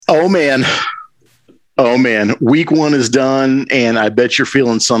Oh, man. Oh, man. Week 1 is done, and I bet you're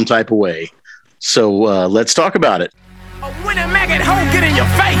feeling some type of way. So let's talk about it. When a maggot hoe get in your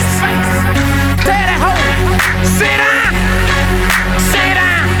face, tell that hoe, sit down, sit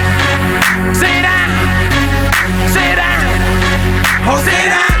down, sit down, sit down, ho sit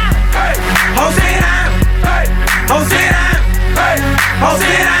down, hey, ho sit down, hey, ho sit down, hey, ho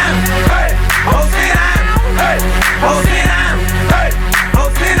sit down, hey, ho sit down, hey, ho sit down, hey, ho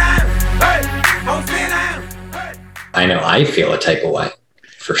sit down, hey, ho sit down, hey. I know I feel a type of way,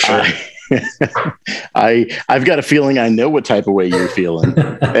 for sure. I've got a feeling I know what type of way you're feeling,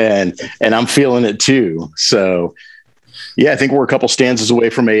 and I'm feeling it too. So, yeah, I think we're a couple stanzas away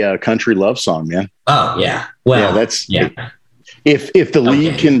from a country love song, man. Oh yeah, well, yeah. If the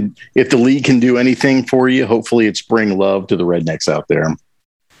league can do anything for you, hopefully it's bring love to the rednecks out there.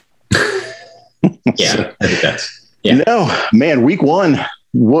 Yeah, So, I think that's no, man. Week 1,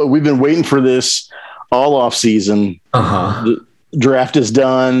 we've been waiting for this all off season. The draft is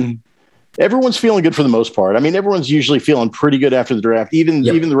done. Everyone's feeling good for the most part. I mean, everyone's usually feeling pretty good after the draft. Even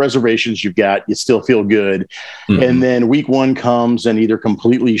the reservations you've got, you still feel good. Mm-hmm. And then week 1 comes and either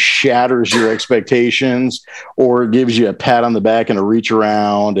completely shatters your expectations or gives you a pat on the back and a reach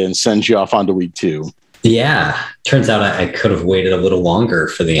around and sends you off onto week 2. Yeah. Turns out I could have waited a little longer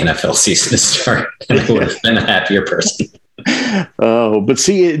for the NFL season to start, and I would have been a happier person. Oh, but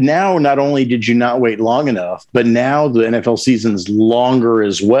see, now not only did you not wait long enough, but now the NFL season's longer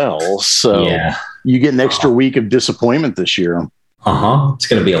as well. So you get an extra week of disappointment this year. It's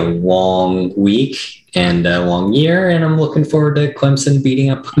going to be a long week and a long year, and I'm looking forward to Clemson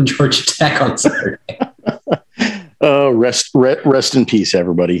beating up on Georgia Tech on Saturday. Rest in peace,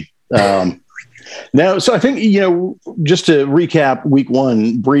 everybody. Now, so I think, just to recap week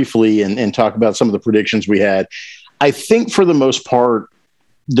 1 briefly and talk about some of the predictions we had, I think for the most part,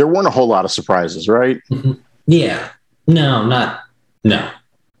 there weren't a whole lot of surprises, right? Mm-hmm. Yeah. No, not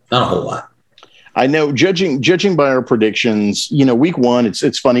a whole lot. I know judging by our predictions, week 1,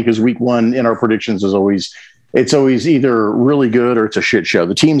 it's funny because week 1 in our predictions is always either really good or it's a shit show.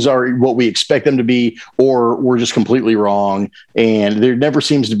 The teams are what we expect them to be, or we're just completely wrong. And there never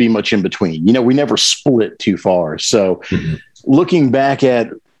seems to be much in between. We never split too far. So looking back at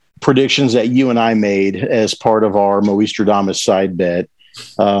predictions that you and I made as part of our Moestradamus side bet,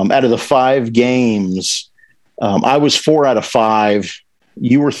 out of the 5 games, I was 4 out of 5.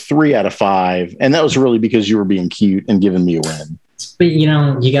 You were 3 out of 5. And that was really because you were being cute and giving me a win. But, you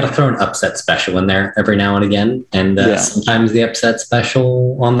got to throw an upset special in there every now and again. And sometimes the upset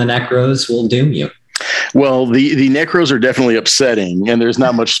special on the Necros will doom you. Well, the Necros are definitely upsetting, and there's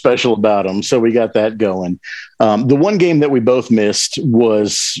not much special about them. So we got that going. The one game that we both missed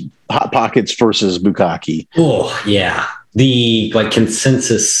was Hot Pockets versus Bukkake. Oh, yeah. The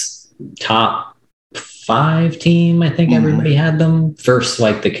consensus top 5 team, I think everybody had them. Versus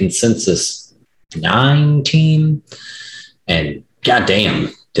the consensus 9 team. And goddamn,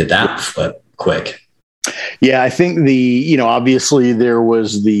 did that flip quick. Yeah, I think obviously there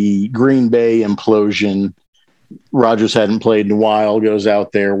was the Green Bay implosion. Rodgers hadn't played in a while, goes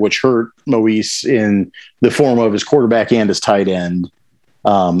out there, which hurt Moise in the form of his quarterback and his tight end.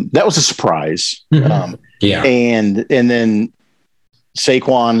 That was a surprise. Mm-hmm. And then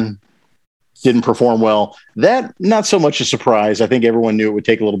Saquon didn't perform well. That, not so much a surprise. I think everyone knew it would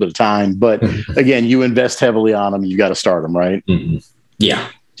take a little bit of time. But again, you invest heavily on them. You got to start them, right? Mm-hmm. Yeah.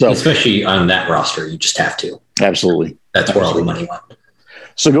 So, especially on that roster, you just have to. Absolutely. That's where all the money went.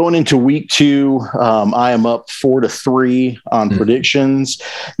 So going into week 2, I am up 4-3 on predictions.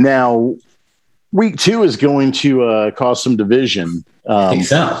 Now, week 2 is going to cause some division. I think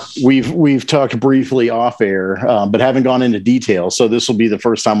so. We've talked briefly off air, but haven't gone into detail. So this will be the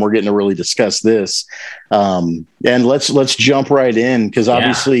first time we're getting to really discuss this. And let's jump right in, because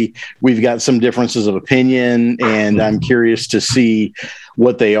obviously we've got some differences of opinion, and I'm curious to see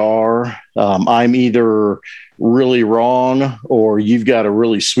what they are. I'm either really wrong, or you've got a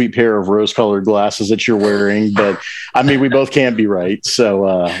really sweet pair of rose-colored glasses that you're wearing. But I mean, we both can't be right.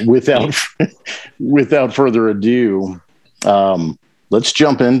 So without further ado, let's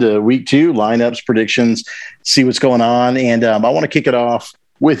jump into week 2 lineups, predictions, see what's going on. And I want to kick it off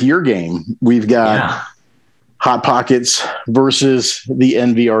with your game. We've got Hot Pockets versus the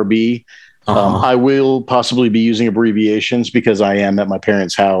NVRB. I will possibly be using abbreviations because I am at my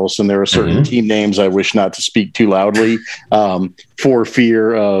parents' house, and there are certain team names I wish not to speak too loudly for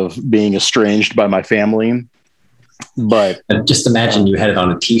fear of being estranged by my family. But just imagine you had it on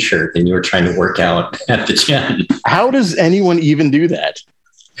a t-shirt and you were trying to work out at the gym. How does anyone even do that?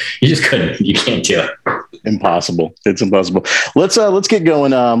 You just couldn't. You can't do it. Impossible. It's impossible. Let's get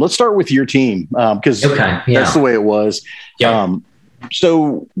going. Let's start with your team because that's the way it was. Yeah.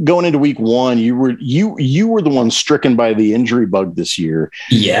 So going into week one, you were the one stricken by the injury bug this year.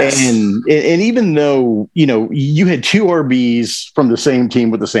 Yes. And even though, you had two RBs from the same team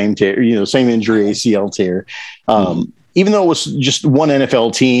with the same tear, same injury, ACL tear. Even though it was just one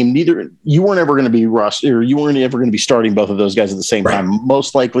NFL team, you weren't ever going to be or you weren't ever going to be starting both of those guys at the same time,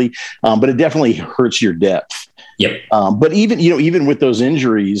 most likely. But it definitely hurts your depth. Yep. But even with those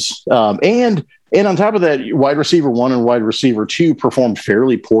injuries, and on top of that, wide receiver 1 and wide receiver 2 performed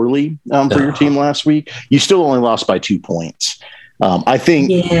fairly poorly for your team last week. You still only lost by 2 points. I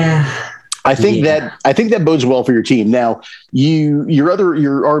think that bodes well for your team. Now, your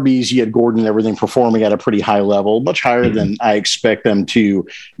RBs, you had Gordon and everything performing at a pretty high level, much higher than I expect them to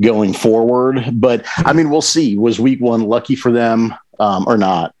going forward. But I mean, we'll see. Was week 1 lucky for them or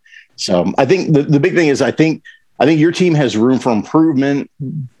not? So I think the big thing is I think your team has room for improvement,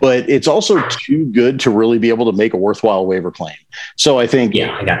 but it's also too good to really be able to make a worthwhile waiver claim. So I think,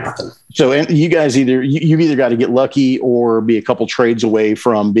 I got nothing. So and you guys you've either got to get lucky or be a couple trades away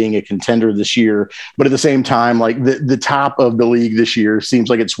from being a contender this year. But at the same time, like the top of the league this year seems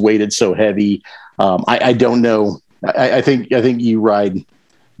like it's weighted so heavy. I don't know. I think you ride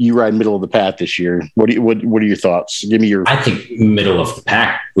middle of the pack this year. What are your thoughts? Give me your. I think middle of the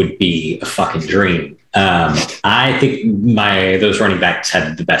pack would be a fucking dream. I think those running backs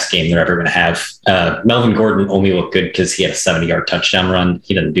had the best game they're ever going to have. Melvin Gordon only looked good because he had a 70-yard touchdown run.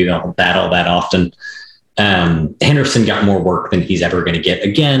 He doesn't do all that often. Henderson got more work than he's ever going to get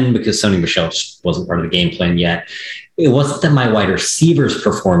again because Sony Michel just wasn't part of the game plan yet. It wasn't that my wide receivers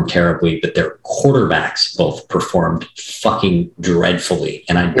performed terribly, but their quarterbacks both performed fucking dreadfully.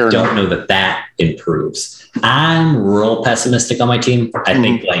 And I don't know that improves. I'm real pessimistic on my team. I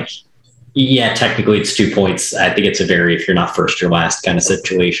think technically it's 2 points. I think it's a if you're not first, you're last kind of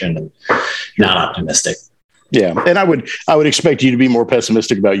situation, and not optimistic. Yeah. And I would expect you to be more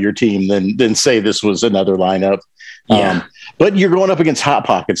pessimistic about your team than say this was another lineup. Yeah. But you're going up against Hot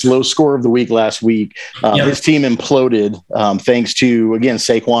Pockets, low score of the week last week. His team imploded thanks to, again,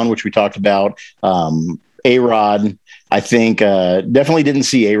 Saquon, which we talked about, A-Rod. I think definitely didn't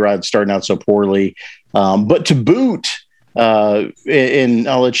see A-Rod starting out so poorly. But to boot, and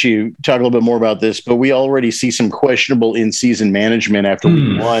I'll let you talk a little bit more about this, but we already see some questionable in-season management after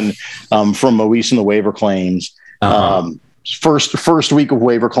week 1 from Moise and the waiver claims. First week of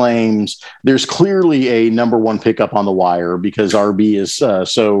waiver claims, there's clearly a number 1 pickup on the wire because RB is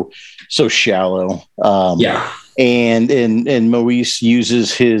so shallow. And Moise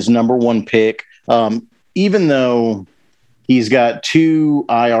uses his number 1 pick, even though he's got 2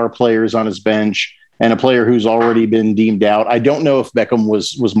 IR players on his bench and a player who's already been deemed out. I don't know if Beckham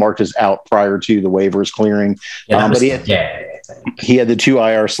was marked as out prior to the waivers clearing, but he had the 2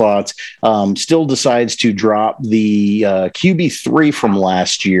 IR slots. Still decides to drop the QB3 from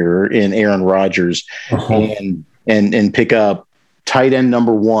last year in Aaron Rodgers and pick up tight end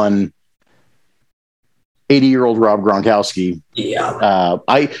number 1, 80-year-old Rob Gronkowski. Yeah.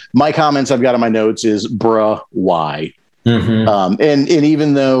 My comments I've got in my notes is, bruh, why? And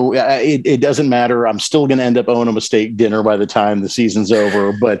even though it doesn't matter, I'm still going to end up owning a steak dinner by the time the season's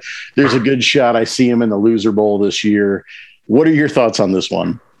over, but there's a good shot I see him in the loser bowl this year. What are your thoughts on this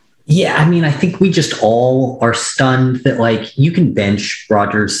one? Yeah, I mean, I think we just all are stunned that you can bench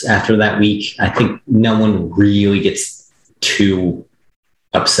Rodgers after that week. I think no one really gets too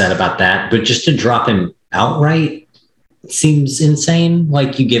upset about that, but just to drop him outright seems insane.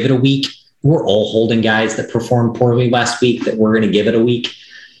 You give it a week. We're all holding guys that performed poorly last week that we're going to give it a week.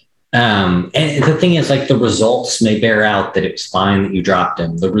 And the thing is, the results may bear out that it's fine that you dropped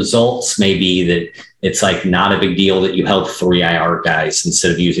him. The results may be that it's not a big deal that you held 3 IR guys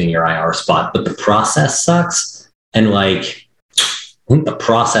instead of using your IR spot, but the process sucks. And I think the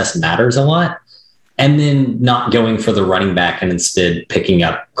process matters a lot. And then not going for the running back and instead picking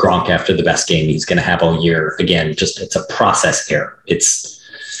up Gronk after the best game he's going to have all year. Again, it's a process error. It's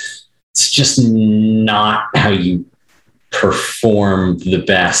just not how you perform the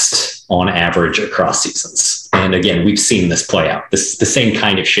best on average across seasons. And again, we've seen this play out. This is the same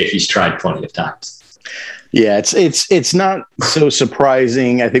kind of shit he's tried plenty of times. Yeah, it's not so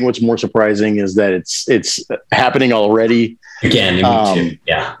surprising. I think what's more surprising is that it's happening already. Again, in week 2.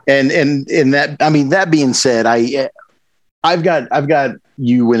 Yeah. And that, I mean, that being said, I've got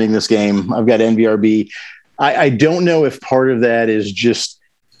you winning this game. I've got NVRB. I don't know if part of that is just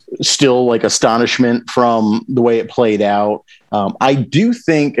still like astonishment from the way it played out. I do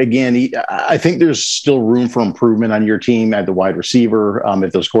think, again, I think there's still room for improvement on your team at the wide receiver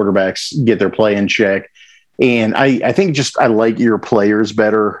if those quarterbacks get their play in check. And I think I like your players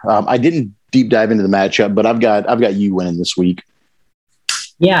better. I didn't deep dive into the matchup, but I've got you winning this week.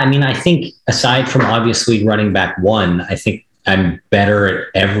 Yeah, I mean, I think aside from obviously running back one, I think I'm better at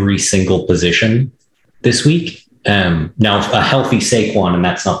every single position this week. Now, a healthy Saquon, and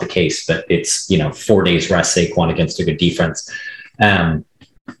that's not the case, but it's, 4 days rest Saquon against a good defense. I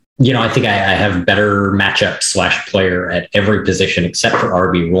think I have better matchup / player at every position except for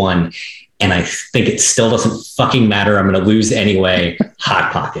RB1. And I think it still doesn't fucking matter. I'm going to lose anyway.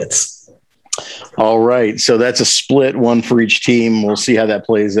 Hot Pockets. All right. So that's a split, one for each team. We'll see how that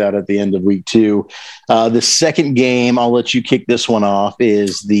plays out at the end of week 2. The second game, I'll let you kick this one off,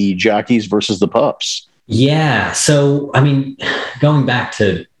 is the Jockeys versus the Pups. Yeah. So, I mean, going back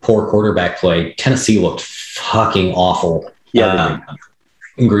to poor quarterback play, Tennessee looked fucking awful. Yeah.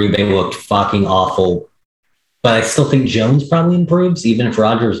 In Green Bay looked fucking awful. But I still think Jones probably improves, even if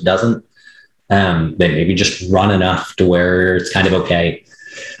Rodgers doesn't. They maybe just run enough to where it's kind of okay.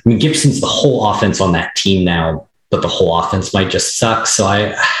 I mean, Gibson's the whole offense on that team now, but the whole offense might just suck. So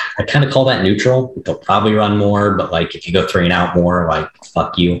I kind of call that neutral. They'll probably run more, but like if you go 3 and out more, like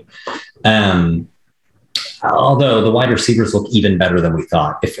fuck you. Although the wide receivers look even better than we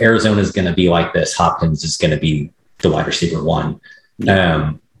thought. If Arizona is going to be like this, Hopkins is going to be the wide receiver 1.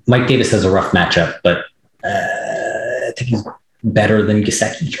 Mike Davis has a rough matchup, but I think he's better than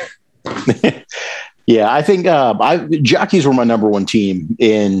Gesicki. Yeah, I think Jockeys were my number 1 team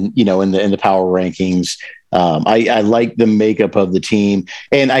in the power rankings. I like the makeup of the team,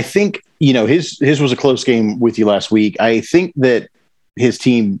 and I think his was a close game with you last week. I think that his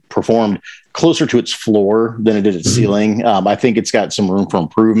team performed closer to its floor than it did its ceiling. I think it's got some room for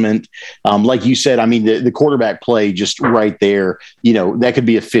improvement. Like you said, I mean, the quarterback play just right there, that could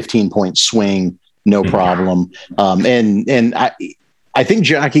be a 15-point swing, no problem. And I think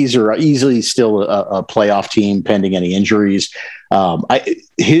Jockeys are easily still a playoff team pending any injuries.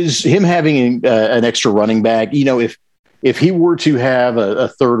 Him having an extra running back, if he were to have a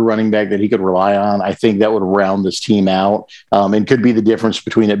third running back that he could rely on, I think that would round this team out and could be the difference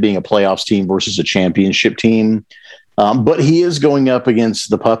between it being a playoffs team versus a championship team. But he is going up against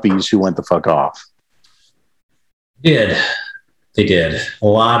the Puppies, who went the fuck off. They did. A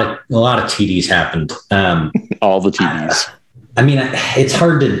lot of TDs happened. All the TDs. I mean, it's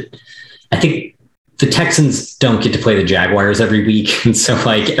hard to. I think the Texans don't get to play the Jaguars every week, and so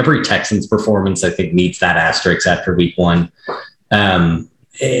like every Texans performance, I think needs that asterisk after week 1.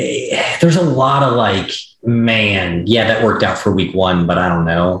 There's a lot of like, man, yeah, that worked out for week 1, but I don't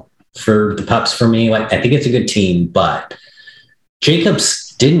know for the Pups. For me, like I think it's a good team, but Jacobs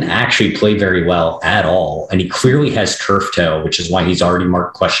didn't actually play very well at all, and he clearly has turf toe, which is why he's already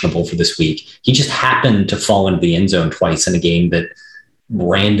marked questionable for this week. He just happened to fall into the end zone twice in a game that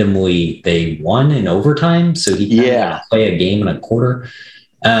randomly they won in overtime, so he can't play a game and a quarter.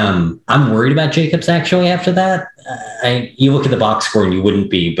 I'm worried about Jacobs actually after that. You look at the box score and you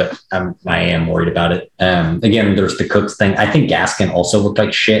wouldn't be, but I am worried about it. Again, there's the Cooks thing. I think Gaskin also looked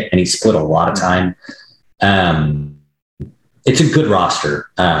like shit, and he split a lot of time. It's a good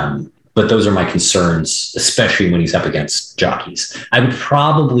roster, but those are my concerns, especially when he's up against Jockeys. I would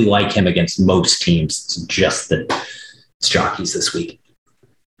probably like him against most teams. It's just that it's Jockeys this week.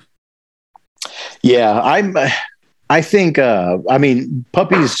 Yeah, I think,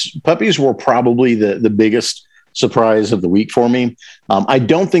 Puppies were probably the biggest surprise of the week for me. I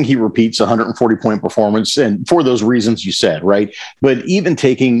don't think he repeats a 140-point performance, and for those reasons you said, right? But even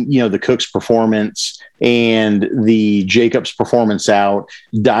taking, the Cooks performance and the Jacobs performance out,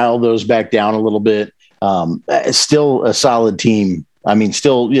 dial those back down a little bit, still a solid team. I mean,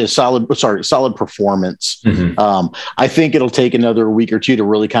 solid performance. I think it'll take another week or two to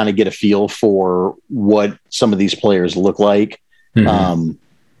really kind of get a feel for what some of these players look like. I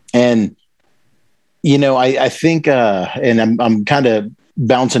think, and I'm kind of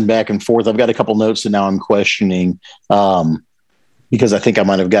bouncing back and forth. I've got a couple notes that now I'm questioning because I think I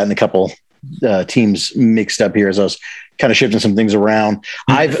might have gotten a couple teams mixed up here as I was kind of shifting some things around.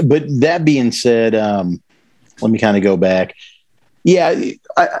 But that being said, let me kind of go back. Yeah,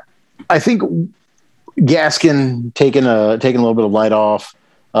 I think Gaskin taking a little bit of light off.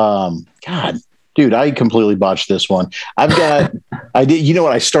 God, dude, I completely botched this one. I did. You know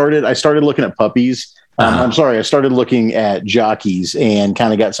what? I started looking at Puppies. I started looking at Jockeys and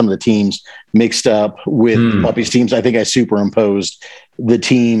kind of got some of the teams mixed up with Puppies teams. I think I superimposed the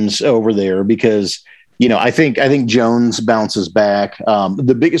teams over there because, I think Jones bounces back.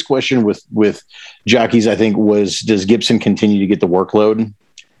 The biggest question with Jockeys, I think, was, does Gibson continue to get the workload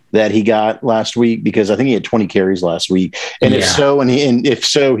that he got last week? Because I think he had 20 carries last week. And if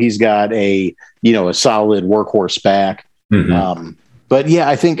so, he's got a solid workhorse back. Mm-hmm. But yeah,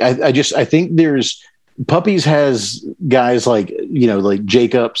 I think I think there's Puppies has guys like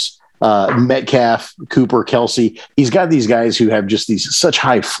Jacobs, Metcalf, Cooper, Kelsey. He's got these guys who have just these such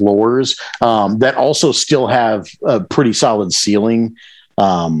high floors that also still have a pretty solid ceiling.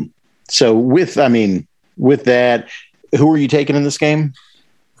 So with that, who are you taking in this game?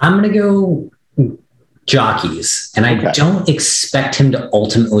 I'm going to go Jockeys, and I don't expect him to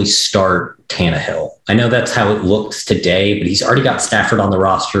ultimately start Tannehill. I know that's how it looks today, but he's already got Stafford on the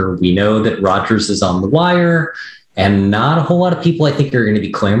roster. We know that Rodgers is on the wire, and not a whole lot of people, I think, are going to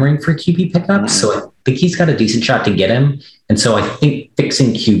be clamoring for QB pickups. So I think he's got a decent shot to get him. And so I think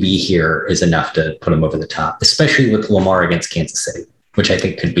fixing QB here is enough to put him over the top, especially with Lamar against Kansas City, which I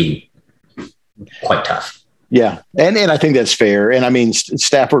think could be quite tough. Yeah. And I think that's fair. And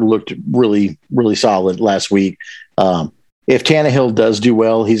Stafford looked really, really solid last week. If Tannehill does do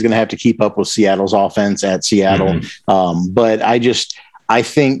well, he's going to have to keep up with Seattle's offense at Seattle. Mm-hmm. But I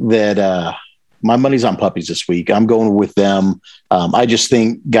think that my money's on Puppies this week. I'm going with them. I just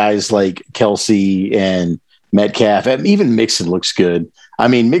think guys like Kelsey and Metcalf, and even Mixon looks good.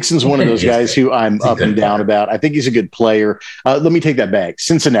 Mixon's one of those guys who I'm up and down about. I think he's a good player. Let me take that back.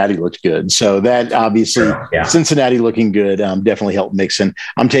 Cincinnati looked good. So that obviously, Cincinnati looking good definitely helped Mixon.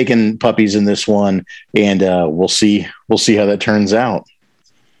 I'm taking Puppies in this one, and we'll see how that turns out.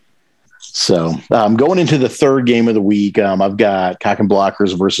 So going into the third game of the week, I've got Cock and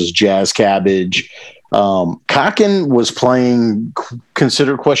Blockers versus Jazz Cabbage. Cocken was playing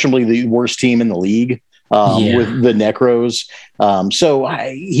considered questionably the worst team in the league. With the Necros. So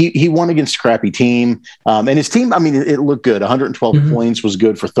he won against a crappy team. And his team, it looked good. 112 points was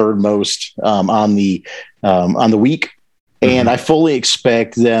good for third most on the week. And I fully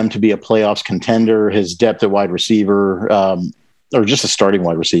expect them to be a playoffs contender. His depth at wide receiver, or just a starting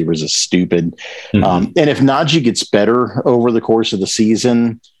wide receiver, is stupid. And if Najee gets better over the course of the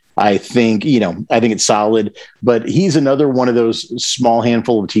season, I think it's solid, but he's another one of those small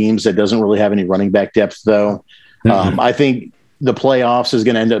handful of teams that doesn't really have any running back depth, though. I think the playoffs is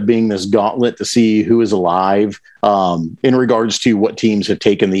going to end up being this gauntlet to see who is alive in regards to what teams have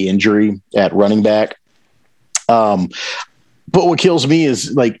taken the injury at running back. But what kills me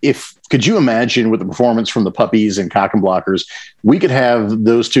is, could you imagine with the performance from the Puppies and Cock and Blockers, we could have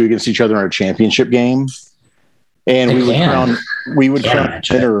those two against each other in a championship game? And we would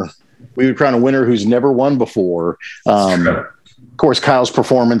crown a winner who's never won before. Of course, Kyle's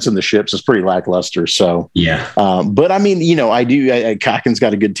performance in the ships is pretty lackluster. So, but Cocken's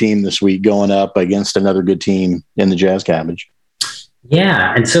got a good team this week going up against another good team in the Jazz Cabbage.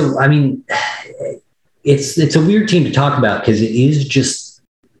 Yeah. And so, it's a weird team to talk about because it is just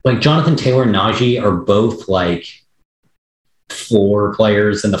like Jonathan Taylor and Najee are both floor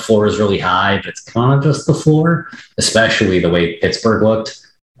players, and the floor is really high, but it's kind of just the floor, especially the way Pittsburgh looked.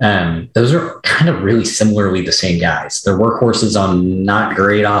 Those are kind of really similarly the same guys. They're workhorses on not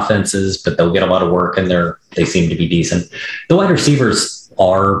great offenses, but they'll get a lot of work, and they seem to be decent. The wide receivers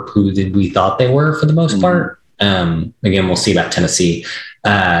are who we thought they were for the most part. Again, we'll see about Tennessee.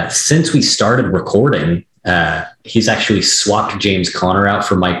 Since we started recording, he's actually swapped James Conner out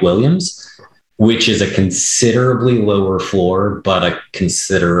for Mike Williams, which is a considerably lower floor, but a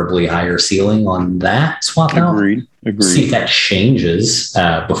considerably higher ceiling on that swap out. Agreed. See if that changes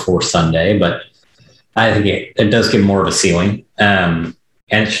before Sunday, but I think it does give more of a ceiling. And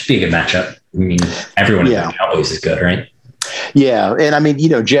it should be a good matchup. Everyone in the Cowboys is good, right? Yeah.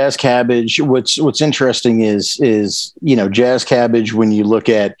 And Jazz Cabbage, what's interesting is Jazz Cabbage, when you look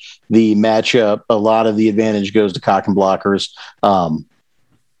at the matchup, a lot of the advantage goes to Cock and Blockers.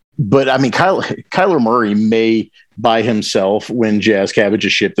 But Kyler Murray may by himself win Jazz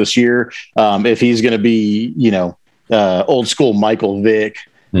Cabbage's ship this year if he's going to be, old school Michael Vick.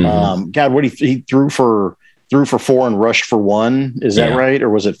 God, what he threw for 4 and rushed for 1. Is that right? Or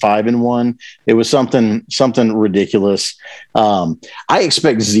was it 5 and 1? It was something ridiculous. I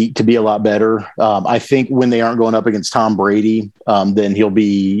expect Zeke to be a lot better. I think when they aren't going up against Tom Brady, then he'll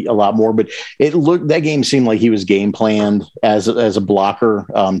be a lot more, but that game seemed like he was game planned as a blocker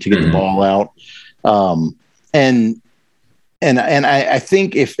to get the ball out. And I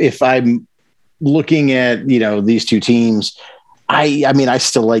think if I'm looking at, these two teams, I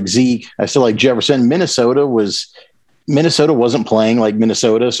still like Zeke. I still like Jefferson. Minnesota wasn't playing like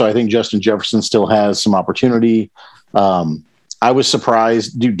Minnesota, so I think Justin Jefferson still has some opportunity. I was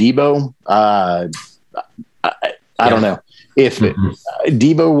surprised. Debo, I don't know if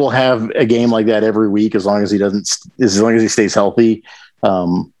Debo will have a game like that every week as long as he stays healthy.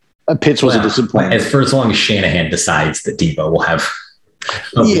 Pitts was a disappointment. For as long as Shanahan decides that Debo will have.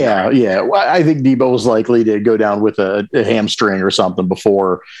 Yeah. Well, I think Debo was likely to go down with a hamstring or something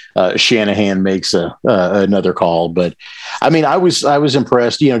before Shanahan makes another call. But I mean, I was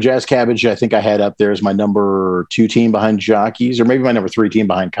impressed. Jazz Cabbage, I think I had up there as my number 2 team behind Jockeys, or maybe my number 3 team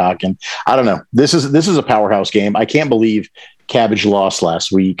behind Cocken. I don't know. This is a powerhouse game. I can't believe Cabbage lost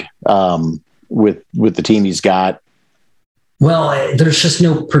last week with the team he's got. Well, there's just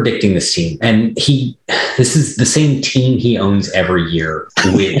no predicting this team. And this is the same team he owns every year,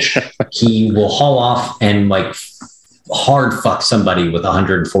 which he will haul off and hard fuck somebody with a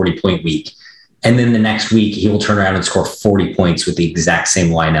 140-point week. And then the next week he will turn around and score 40 points with the exact same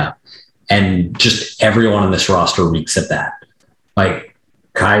lineup. And just everyone on this roster reeks of that.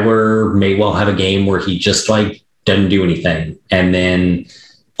 Kyler may well have a game where he just doesn't do anything. And then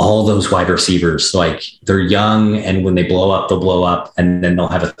all those wide receivers, they're young, and when they blow up, they'll blow up, and then they'll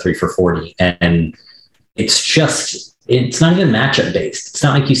have a 3 for 40. And it's not even matchup based. It's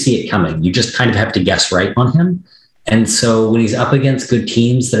not like you see it coming. You just kind of have to guess right on him. And so when he's up against good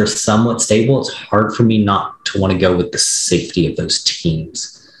teams that are somewhat stable, it's hard for me not to want to go with the safety of those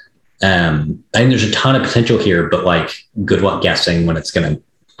teams. I think there's a ton of potential here, but good luck guessing when it's going to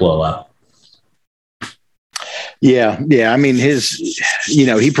blow up. Yeah. I mean,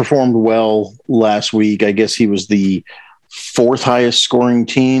 he performed well last week. I guess he was the 4th highest scoring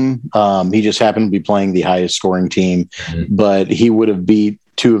team. He just happened to be playing the highest scoring team, but he would have beat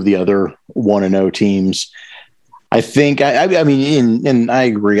 2 of the other 1-0 teams. I think. I mean, and I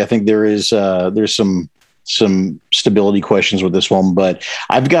agree. I think there's some stability questions with this one, but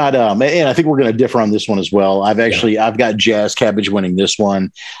I've got and I think we're going to differ on this one as well. I've got Jazz Cabbage winning this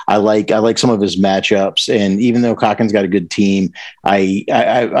one. I like some of his matchups, and even though Cocken's got a good team,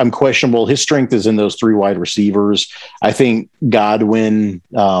 I'm questionable. His strength is in those 3 wide receivers. I think Godwin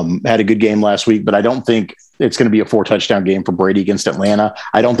had a good game last week, but I don't think it's going to be a 4-touchdown game for Brady against Atlanta.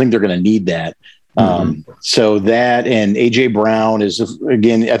 I don't think they're going to need that. So that, and AJ Brown is,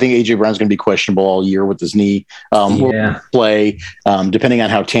 again, I think AJ Brown's going to be questionable all year with his knee. Play depending on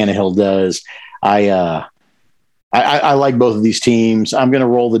how Tannehill does. I like both of these teams. I'm going to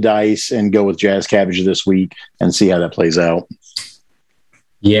roll the dice and go with Jazz Cabbage this week and see how that plays out.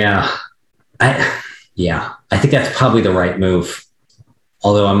 Yeah, I think that's probably the right move.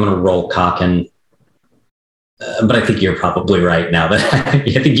 Although I'm going to roll Cocken. But I think you're probably right now that I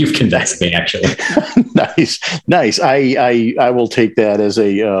think you've convinced me, actually. Nice. I will take that as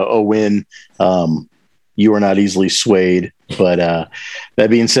a win. You are not easily swayed, but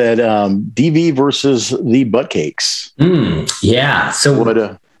that being said, DV versus the Buttcakes. Yeah. So what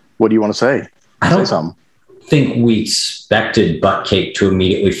do you want to say? I don't think we expected Buttcake to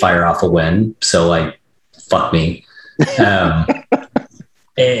immediately fire off a win. So fuck me. I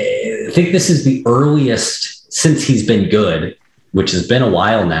think this is the earliest since he's been good, which has been a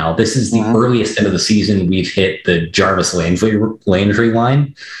while now. This is the earliest end of the season we've hit the Jarvis Landry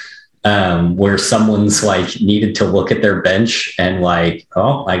line, where someone's needed to look at their bench and I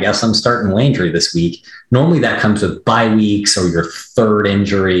guess I'm starting Landry this week. Normally that comes with bye weeks or your 3rd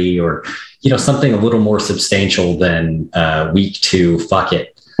injury or, something a little more substantial than week 2. Fuck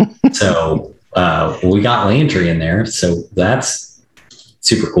it. So we got Landry in there. So that's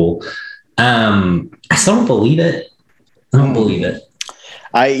super cool. I still don't believe it.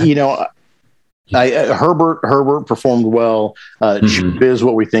 Herbert performed well. Is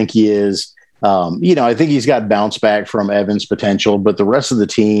what we think he is. I think he's got bounce back from Evans' potential, but the rest of the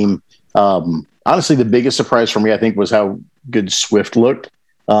team, honestly, the biggest surprise for me, I think, was how good Swift looked.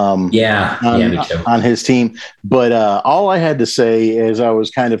 Me too. On his team. But all I had to say, as I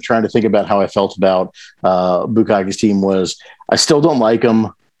was kind of trying to think about how I felt about Bukagi's team, was I still don't like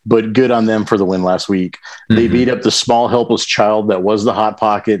him, but good on them for the win last week. They beat up the small, helpless child that was the Hot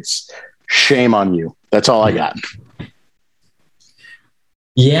Pockets. Shame on you. That's all I got.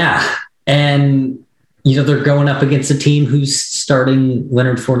 Yeah. And, they're going up against a team who's starting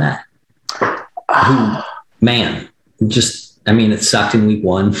Leonard Fournette. It sucked in week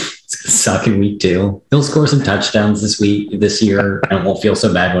 1. It's going to suck in week 2. He'll score some touchdowns this year, and it won't feel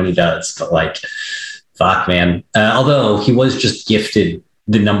so bad when he does. But, fuck, man. Although he was just gifted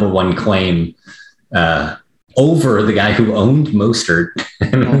the number 1 claim over the guy who owned Mostert.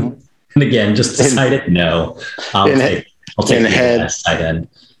 And again, just decided no. I'll take the tight end.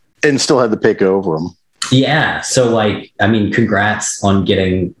 And still had the pick over him. Yeah. So congrats on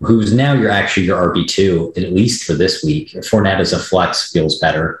getting who's now your RB2, at least for this week. Fournette as a flex feels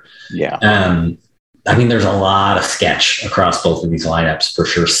better. Yeah. I mean, there's a lot of sketch across both of these lineups for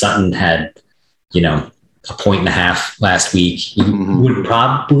sure. Sutton had, a 1.5 last week. He would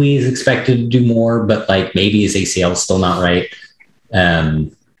probably is expected to do more, but like maybe his ACL is still not right.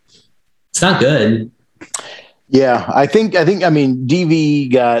 It's not good. Yeah, I mean,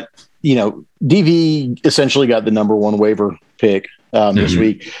 DV essentially got the number one waiver pick this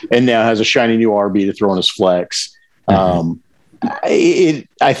week, and now has a shiny new RB to throw on his flex. I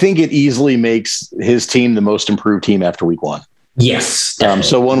think it easily makes his team the most improved team after week one. Yes.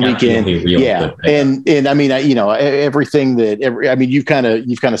 So one weekend, and I mean, everything you've kind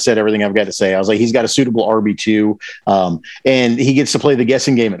of said everything I've got to say. I was like, he's got a suitable RB2, and he gets to play the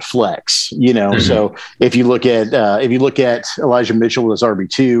guessing game at flex. So if you look at Elijah Mitchell as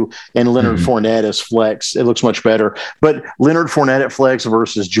RB2 and Leonard Fournette as flex, it looks much better. But Leonard Fournette at flex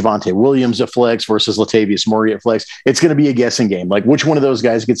versus Javonte Williams at flex versus Latavius Murray at flex, it's going to be a guessing game. Like which one of those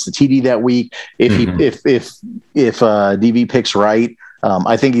guys gets the TD that week? If DV picks right,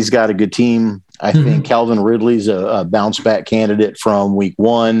 I think he's got a good team. I think Calvin Ridley's a bounce back candidate from week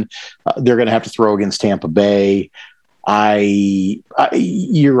one. They're going to have to throw against Tampa Bay.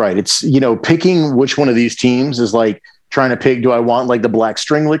 You're right. It's, picking which one of these teams is like trying to pick, do I want like the black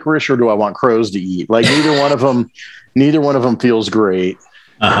string licorice or do I want crows to eat? Like neither one of them feels great.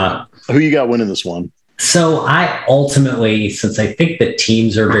 Who you got winning this one? So I ultimately, since I think the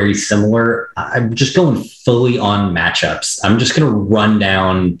teams are very similar, I'm just going fully on matchups. I'm just going to run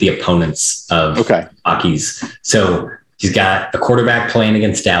down the opponents of Hockey's. So he's got a quarterback playing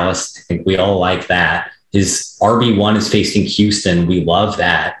against Dallas. I think we all like that. His RB1 is facing Houston. We love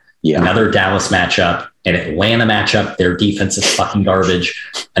that. Yeah. Another Dallas matchup, an Atlanta matchup. Their defense is fucking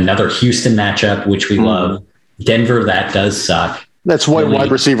garbage. Another Houston matchup, which we love. Denver, that does suck. That's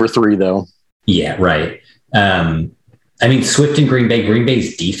wide receiver 3, though. Yeah, right. I mean, Swift and Green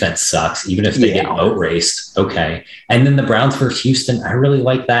Bay's defense sucks, even if they get boat raced. Okay. And then the Browns versus Houston, I really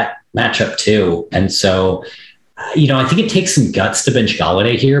like that matchup too. And so, I think it takes some guts to bench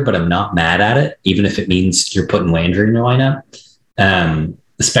Golladay here, but I'm not mad at it, even if it means you're putting Landry in your lineup,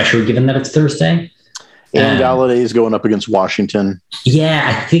 especially given that it's Thursday. And Golladay is going up against Washington. Yeah,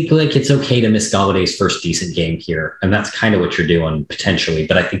 I think it's okay to miss Galladay's first decent game here. And that's kind of what you're doing potentially,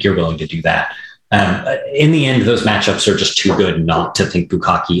 but I think you're willing to do that. In the end, those matchups are just too good not to think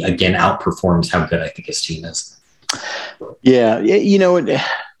Bukaki again outperforms how good I think his team is. Yeah.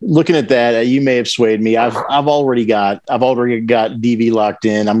 Looking at that, you may have swayed me. I've already got DV locked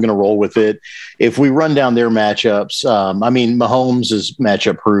in. I'm going to roll with it. If we run down their matchups, Mahomes is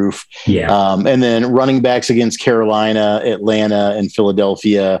matchup proof. Yeah. And then running backs against Carolina, Atlanta, and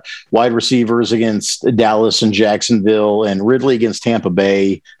Philadelphia. Wide receivers against Dallas and Jacksonville, and Ridley against Tampa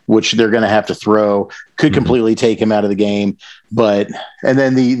Bay, which they're going to have to throw. Could completely take him out of the game. And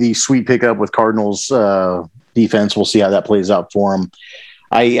then the sweet pickup with Cardinals defense. We'll see how that plays out for him.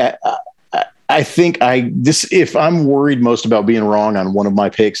 I think if I'm worried most about being wrong on one of my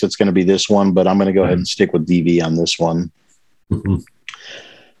picks, it's going to be this one, but I'm going to go ahead and stick with DV on this one.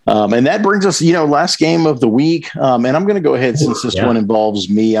 And that brings us, last game of the week. And I'm going to go ahead, since this one involves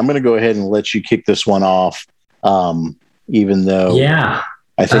me, I'm going to go ahead and let you kick this one off. Even though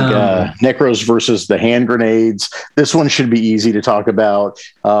I think Necros versus the hand grenades. This one should be easy to talk about.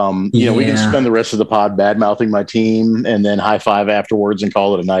 We can spend the rest of the pod bad-mouthing my team and then high five afterwards and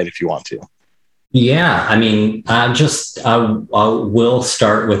call it a night if you want to. Yeah, I mean, I will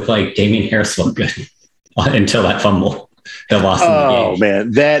start with Damian Harris looked good until that fumble that lost in the game. Oh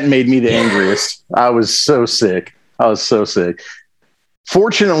man, that made me the angriest. I was so sick.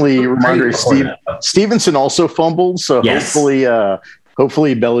 Fortunately, Ramondre Stevenson also fumbled, so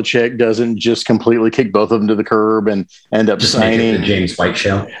hopefully Belichick doesn't just completely kick both of them to the curb and end up just signing the James White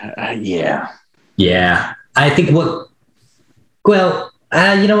show. Yeah. I think you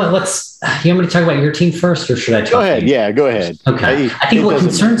know what? You want me to talk about your team first, or should I talk? Go ahead. Yeah, go ahead. Okay. I think what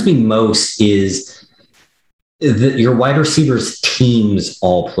concerns me most is that your wide receivers teams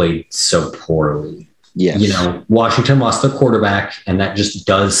all played so poorly. Yes. Washington lost their quarterback, and that just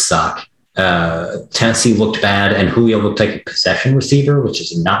does suck. Tennessee looked bad, and Julio looked like a possession receiver, which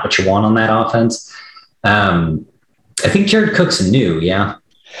is not what you want on that offense. I think Jared Cook's new. Yeah.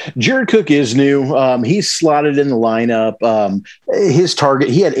 Jared Cook is new. He's slotted in the lineup.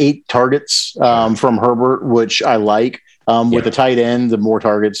 He had 8 targets from Herbert, which I like. With the tight end, the more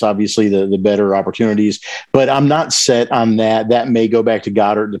targets, obviously, the better opportunities. But I'm not set on that. That may go back to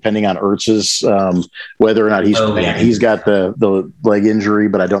Goddard, depending on Ertz's, whether or not he's playing. Yeah. He's got the leg injury,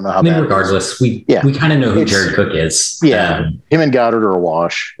 but I don't know how. Regardless, we kind of know who Jared Cook is. Yeah, him and Goddard are a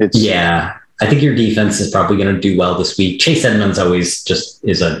wash. I think your defense is probably going to do well this week. Chase Edmonds always just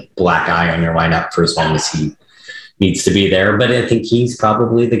is a black eye on your lineup for as long as he needs to be there. But I think he's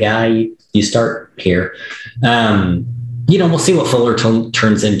probably the guy you start here. We'll see what Fuller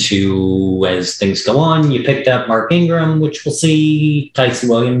turns into as things go on. You picked up Mark Ingram, which we'll see. Tyson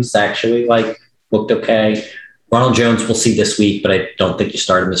Williams actually looked okay. Ronald Jones we'll see this week, but I don't think you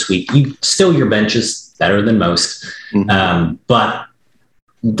start him this week. Your bench is better than most. Mm-hmm. But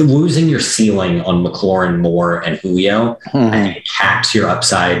losing your ceiling on McLaurin, Moore, and Julio, I think it caps your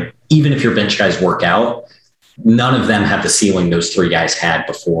upside. Even if your bench guys work out, none of them have the ceiling those three guys had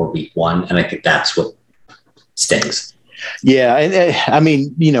before week 1. And I think that's what stings. Yeah. And I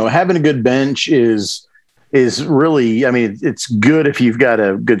mean, having a good bench is really, it's good if you've got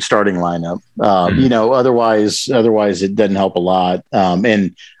a good starting lineup. Otherwise it doesn't help a lot.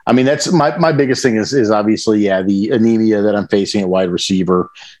 And I mean, that's my biggest thing is obviously, the anemia that I'm facing at wide receiver.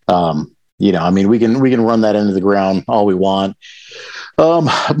 We can run that into the ground all we want.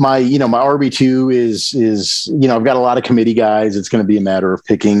 My RB2 is I've got a lot of committee guys. It's going to be a matter of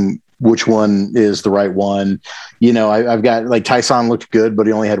picking which one is the right one. I've got Tyson looked good, but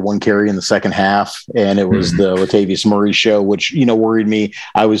he only had 1 carry in the second half, and it was the Latavius Murray show, which, worried me.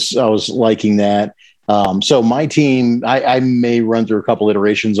 I was liking that. So my team, I may run through a couple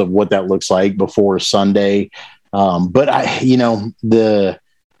iterations of what that looks like before Sunday. But I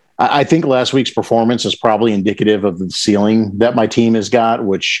think last week's performance is probably indicative of the ceiling that my team has got,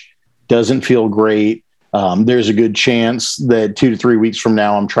 which doesn't feel great. There's a good chance that 2 to 3 weeks from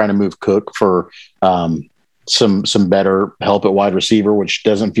now, I'm trying to move Cook for some better help at wide receiver, which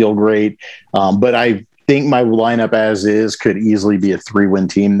doesn't feel great. But I think my lineup as is could easily be a 3-win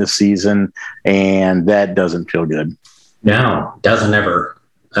team this season, and that doesn't feel good. No, doesn't ever.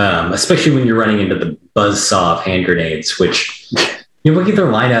 Especially when you're running into the buzzsaw of hand grenades, which you look at their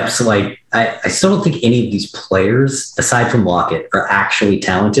lineups, I still don't think any of these players, aside from Lockett, are actually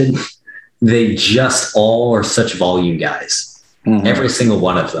talented. They just all are such volume guys. Mm-hmm. Every single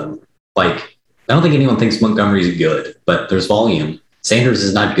one of them. I don't think anyone thinks Montgomery's good, but there's volume. Sanders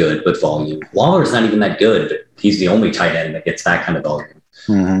is not good, but volume. Lawler's not even that good, but he's the only tight end that gets that kind of volume.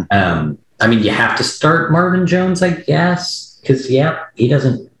 Mm-hmm. You have to start Marvin Jones, I guess, because, he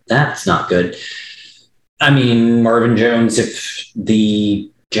doesn't – that's not good. Marvin Jones, if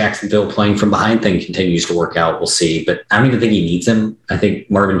the Jacksonville playing from behind thing continues to work out, we'll see. But I don't even think he needs him. I think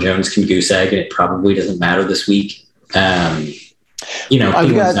Marvin Jones can goose egg, and it probably doesn't matter this week. I've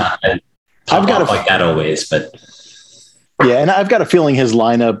got like that always, but yeah, and I've got a feeling his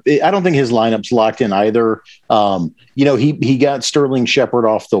lineup. I don't think his lineup's locked in either. He got Sterling Shepard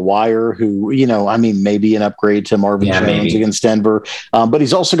off the wire, who maybe an upgrade to Marvin Jones against Denver, but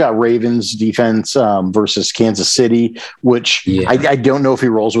he's also got Ravens defense versus Kansas City, which I don't know if he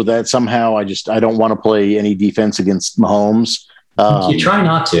rolls with that somehow. I don't want to play any defense against Mahomes. You try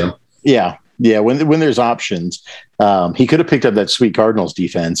not to. Yeah. Yeah, when there's options, he could have picked up that sweet Cardinals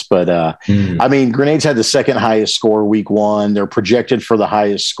defense, but Grenades had the second highest score week 1. They're projected for the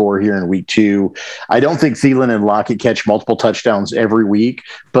highest score here in week 2. I don't think Thielen and Lockett catch multiple touchdowns every week,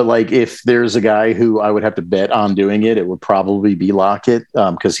 but if there's a guy who I would have to bet on doing it, it would probably be Lockett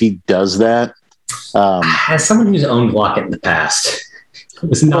because he does that. As someone who's owned Lockett in the past, it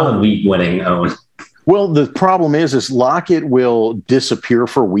was not a league-winning own. Well, the problem is Lockett will disappear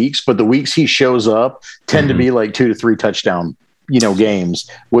for weeks, but the weeks he shows up tend to be 2 to 3 touchdown, games,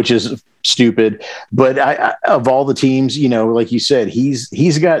 which is stupid. But of all the teams, like you said,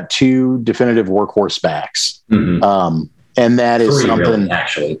 he's got 2 definitive workhorse backs. Mm-hmm. And that is 3, something really,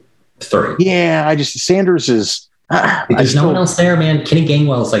 actually 3. Yeah. Sanders is, there's no one else there, man. Kenny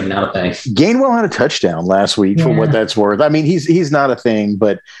Gainwell is not a thing. Gainwell had a touchdown last week for what that's worth. He's not a thing,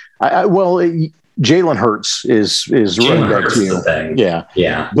 but Jalen Hurts is running back too.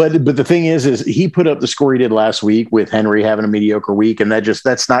 Yeah. But the thing is he put up the score he did last week with Henry having a mediocre week, and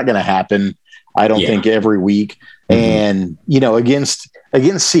that's not going to happen. I don't think every week. Mm-hmm. And against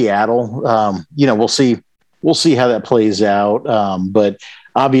Seattle, we'll see how that plays out. But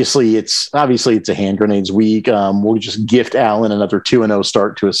obviously it's a hand grenades week. We'll just gift Allen another 2-0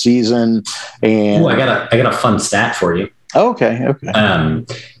 start to a season. And I got a fun stat for you. Oh, okay.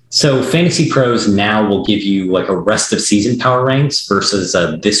 So Fantasy Pros now will give you a rest of season power ranks versus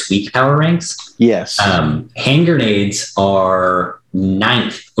this week power ranks. Yes. Hand grenades are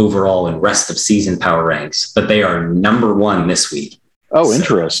 9th overall in rest of season power ranks, but they are number 1 this week. Oh,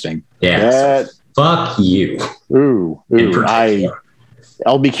 interesting. Yeah. Fuck you. Ooh.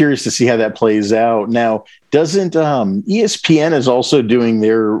 I'll be curious to see how that plays out. Now, doesn't ESPN is also doing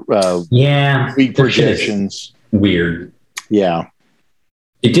their week projections? Weird. Yeah.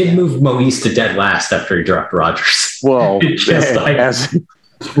 It did move Moise to dead last after he dropped Rodgers. Well, just like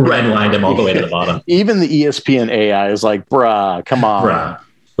redlined him all the way to the bottom. Even the ESPN AI is like, bruh, come on. Bruh,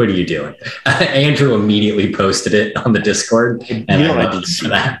 what are you doing? Andrew immediately posted it on the Discord, and I went for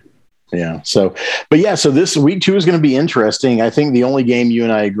that. Yeah. So this week 2 is going to be interesting. I think the only game you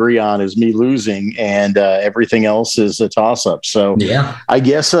and I agree on is me losing, and everything else is a toss up. So yeah, I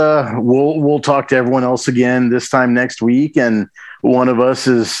guess we'll talk to everyone else again this time next week, and one of us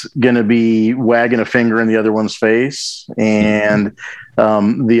is going to be wagging a finger in the other one's face, and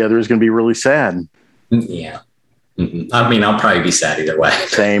the other is going to be really sad. Yeah. I mean, I'll probably be sad either way.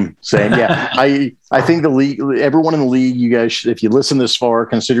 Same. Yeah. I think the league, everyone in the league, you guys, if you listen this far,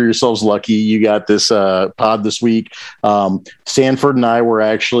 consider yourselves lucky. You got this pod this week. Stanford and I were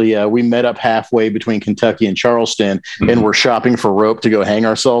actually, we met up halfway between Kentucky and Charleston, and we're shopping for rope to go hang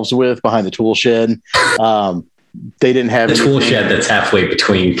ourselves with behind the tool shed. They didn't have the tool shed that's halfway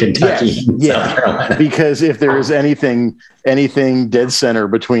between Kentucky and South Carolina. Because if there is anything dead center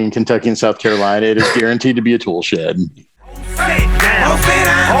between Kentucky and South Carolina, it is guaranteed to be a tool shed. I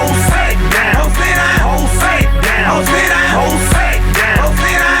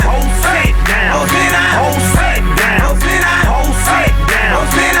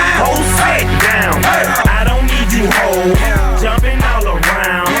don't need you, ho, jumping all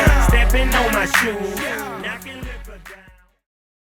around, stepping on my shoes.